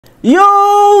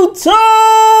YouTube!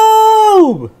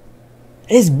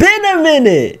 It's been a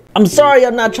minute. I'm sorry,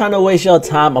 I'm not trying to waste your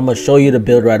time. I'm gonna show you the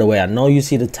build right away. I know you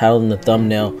see the title in the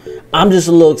thumbnail. I'm just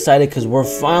a little excited because we're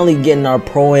finally getting our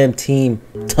Pro-Am team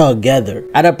together.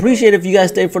 I'd appreciate if you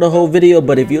guys stay for the whole video,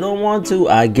 but if you don't want to,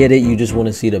 I get it. You just want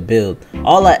to see the build.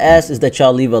 All I ask is that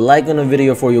y'all leave a like on the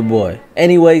video for your boy.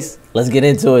 Anyways, let's get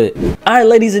into it. All right,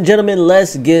 ladies and gentlemen,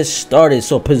 let's get started.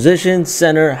 So position,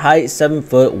 center, height, 7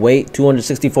 foot, weight,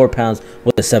 264 pounds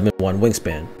with a 7'1"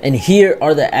 wingspan. And here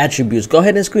are the attributes. Go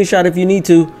ahead and screenshot if you need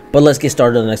to, but let's get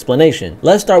started on an explanation.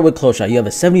 Let's start with close shot. You have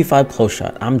a 75 close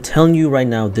shot. I'm telling you right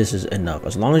now, this is enough.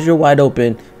 As long as you're wide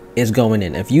open, it's going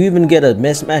in. If you even get a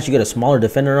mismatch, you get a smaller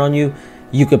defender on you,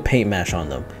 you could paint mash on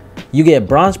them. You get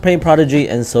bronze paint prodigy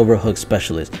and silver hook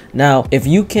specialist. Now, if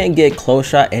you can't get close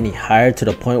shot any higher to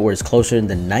the point where it's closer in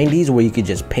the 90s where you could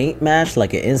just paint mash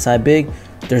like an inside big,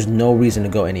 there's no reason to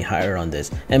go any higher on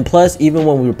this. And plus, even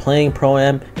when we were playing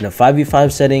Pro-Am in a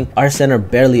 5v5 setting, our center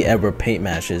barely ever paint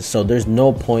mashes, so there's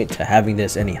no point to having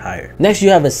this any higher. Next,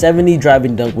 you have a 70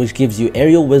 driving dunk, which gives you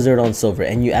aerial wizard on silver,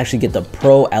 and you actually get the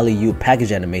pro alley-oop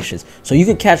package animations, so you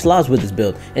can catch lobs with this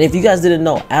build. And if you guys didn't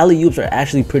know, alley-oops are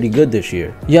actually pretty good this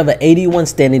year. You have an 81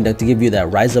 standing dunk to give you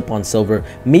that rise up on silver.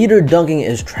 Meter dunking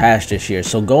is trash this year,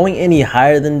 so going any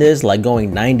higher than this, like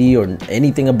going 90 or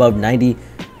anything above 90,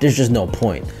 there's just no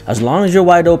point. As long as you're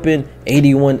wide open,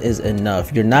 81 is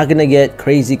enough. You're not gonna get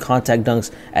crazy contact dunks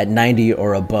at 90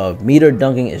 or above. Meter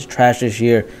dunking is trash this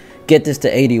year. Get this to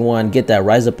 81, get that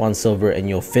rise up on silver, and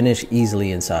you'll finish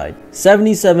easily inside.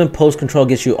 77 post control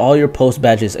gets you all your post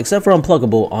badges except for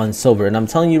unpluggable on silver, and I'm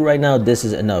telling you right now, this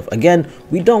is enough. Again,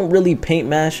 we don't really paint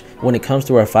mash when it comes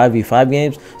to our 5v5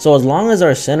 games, so as long as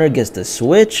our center gets the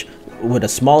switch with a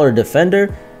smaller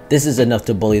defender, this is enough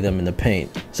to bully them in the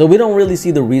paint. So we don't really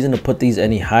see the reason to put these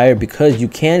any higher because you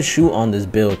can shoot on this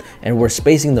build and we're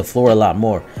spacing the floor a lot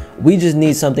more. We just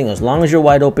need something as long as you're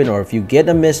wide open, or if you get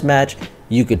a mismatch,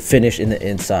 you could finish in the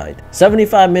inside.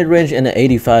 75 mid-range and an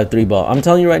 85 3-ball. I'm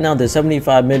telling you right now, the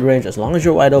 75 mid-range, as long as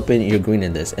you're wide open, you're green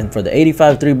in this. And for the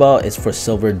 85 3-ball, it's for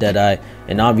silver Deadeye.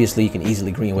 And obviously, you can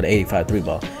easily green with an 85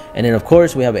 3-ball. And then, of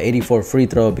course, we have an 84 free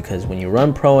throw because when you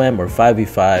run Pro-Am or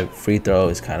 5v5, free throw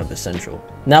is kind of essential.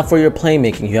 Now for your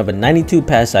playmaking, you have a 92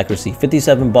 pass accuracy,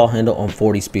 57 ball handle on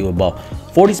 40 speed with ball.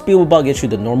 40 speed with ball gets you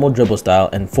the normal dribble style,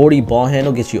 and 40 ball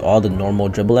handle gets you all the normal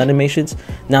dribble animations.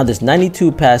 Now this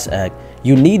 92 pass act,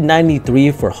 you need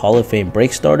 93 for Hall of Fame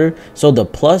break starter. So the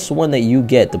 +1 that you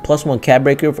get, the +1 cap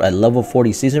breaker at level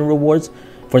 40 season rewards,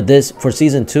 for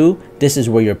season 2, this is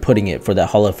where you're putting it for that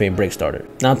Hall of Fame break starter.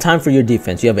 Now time for your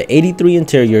defense. You have an 83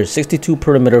 interior, 62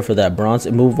 perimeter for that bronze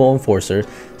immovable enforcer,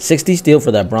 60 steal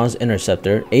for that bronze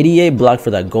interceptor, 88 block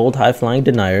for that gold high flying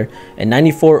denier, and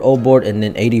 94 O board, and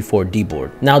then 84 D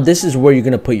board. Now this is where you're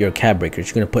going to put your cap breakers.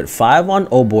 You're going to put 5 on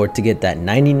O board to get that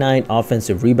 99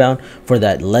 offensive rebound for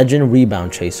that legend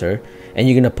rebound chaser, and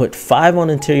you're going to put 5 on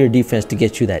interior defense to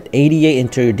get you that 88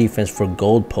 interior defense for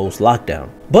gold post lockdown.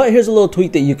 But here's a little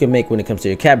tweak that you can make when it comes to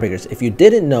your cap breakers. If you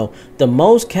didn't know, the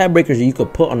most cap breakers that you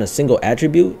could put on a single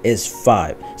attribute is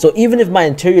 5. So even if my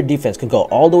interior defense could go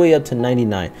all the way up to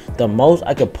 99, the most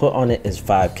I could put on it is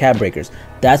 5 cap breakers.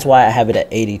 That's why I have it at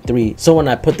 83. So when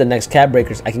I put the next cap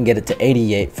breakers, I can get it to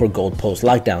 88 for gold post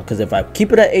lockdown. Because if I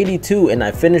keep it at 82 and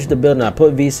I finish the build and I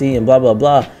put VC and blah, blah,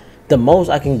 blah, the most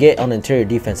I can get on interior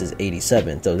defense is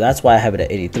 87. So that's why I have it at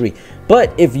 83.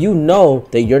 But if you know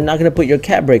that you're not going to put your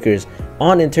cap breakers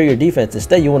on interior defense,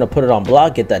 instead you want to put it on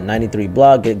block, get that 93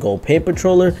 block, get gold paint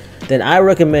patroller, then I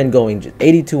recommend going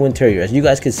 82 interior. As you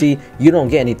guys can see, you don't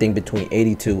get anything between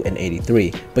 82 and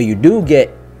 83, but you do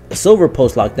get a silver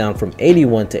post lockdown from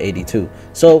 81 to 82.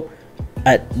 So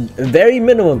at very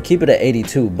minimum, keep it at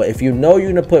 82. But if you know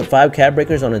you're going to put 5 cap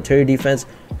breakers on interior defense,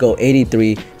 go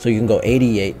 83 so you can go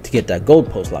 88 to get that gold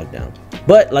post lockdown.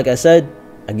 But like I said,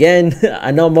 again, I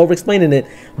know I'm over explaining it,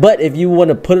 but if you want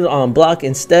to put it on block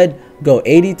instead, go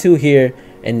 82 here,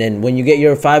 and then when you get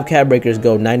your 5 cap breakers,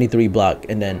 go 93 block,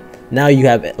 and then now you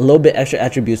have a little bit extra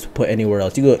attributes to put anywhere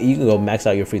else. You can go max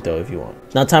out your free throw if you want.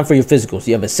 Now time for your physicals.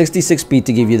 You have a 66 speed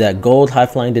to give you that gold high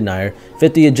flying denier,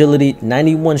 50 agility,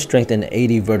 91 strength, and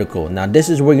 80 vertical. Now this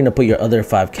is where you're gonna put your other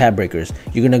 5 cap breakers.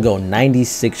 You're gonna go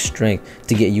 96 strength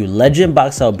to get you legend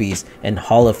box out beast and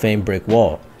Hall of Fame brick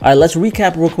wall. All right, let's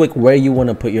recap real quick where you want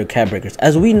to put your cap breakers.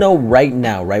 As we know right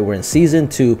now, right, we're in season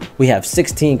 2, we have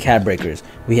 16 cap breakers.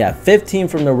 We have 15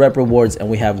 from the rep rewards, and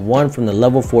we have 1 from the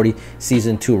level 40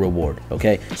 season 2 reward.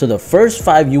 Okay, so the first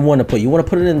 5 you want to put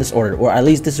it in this order, or at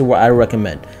least this is what I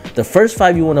recommend. The first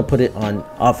 5 you want to put it on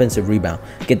offensive rebound.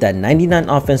 Get that 99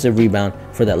 offensive rebound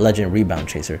for that legend rebound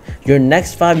chaser. Your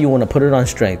next 5 you want to put it on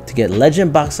strength to get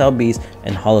legend box out beast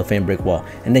and Hall of Fame brick wall.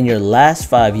 And then your last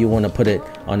 5 you want to put it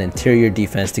on interior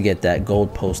defense to get that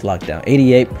gold post lockdown.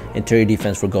 88 interior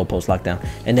defense for gold post lockdown.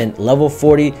 And then level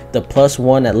 40, the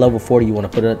 +1 at level 40 you want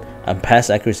to put it on pass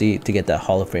accuracy to get that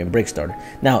Hall of Fame brick starter.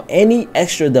 Now any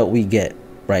extra that we get,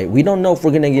 right, we don't know if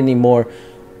we're gonna get any more.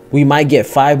 We might get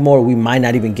 5 more, we might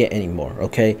not even get any more,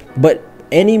 okay? But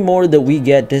any more that we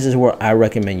get, this is where I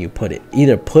recommend you put it.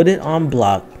 Either put it on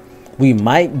block. We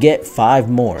might get 5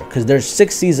 more because there's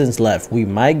 6 seasons left. We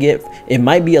might get, it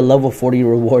might be a level 40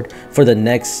 reward for the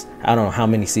next, I don't know how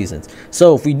many seasons.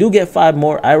 So if we do get 5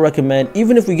 more, I recommend,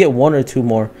 even if we get 1 or 2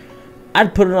 more,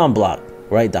 I'd put it on block.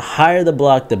 Right, the higher the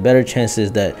block, the better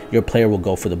chances that your player will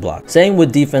go for the block. Same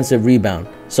with defensive rebound.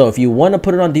 So if you want to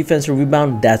put it on defensive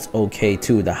rebound, that's okay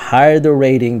too. The higher the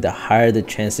rating, the higher the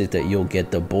chances that you'll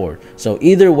get the board. So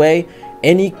either way,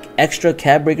 any extra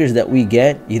cap breakers that we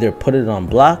get, either put it on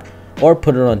block or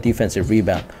put it on defensive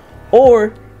rebound.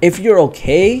 Or if you're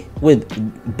okay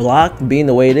with block being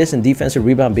the way it is and defensive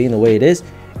rebound being the way it is,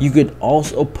 you could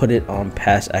also put it on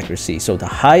pass accuracy. So the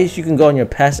highest you can go on your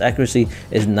pass accuracy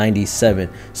is 97.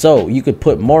 So you could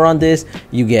put more on this.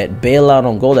 You get bailout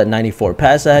on gold at 94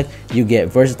 pass ac. You get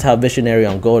versatile visionary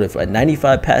on gold at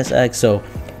 95 pass ac. So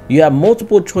you have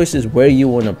multiple choices where you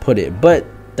want to put it. But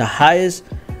the highest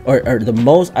or the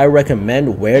most I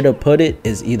recommend where to put it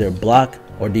is either block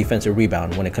or defensive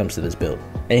rebound when it comes to this build.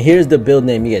 And here's the build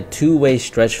name. You get two-way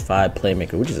stretch 5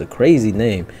 playmaker, which is a crazy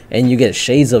name. And you get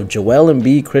shades of Joel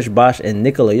Embiid, Chris Bosh, and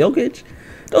Nikola Jokic.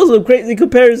 Those are crazy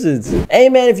comparisons. Hey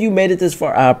man, if you made it this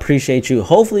far, I appreciate you.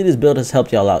 Hopefully this build has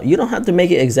helped y'all out. You don't have to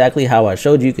make it exactly how I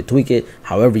showed you. You could tweak it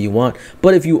however you want.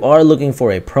 But if you are looking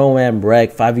for a Pro-Am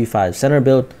Reg 5v5 center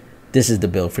build, this is the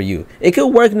build for you. It could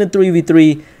work in the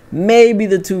 3v3, maybe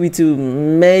the 2v2,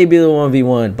 maybe the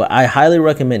 1v1. But I highly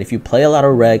recommend if you play a lot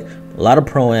of Reg, a lot of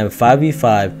Pro-Am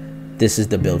 5v5, this is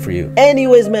the build for you.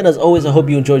 Anyways, man, as always, I hope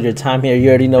you enjoyed your time here. You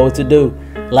already know what to do.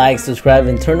 Like, subscribe,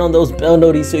 and turn on those bell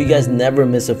notifications so you guys never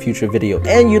miss a future video.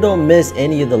 And you don't miss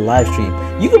any of the live stream.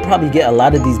 You could probably get a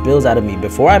lot of these builds out of me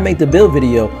before I make the build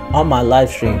video on my live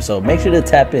stream. So make sure to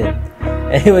tap in.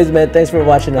 Anyways, man, thanks for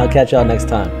watching. I'll catch y'all next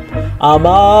time. I'm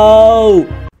out.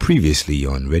 Previously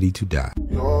on Ready to Die.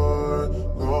 You're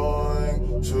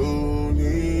going to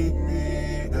need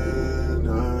me, and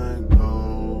I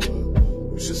know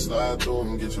you should slide through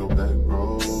and get your back,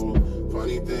 bro.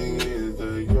 Funny thing is,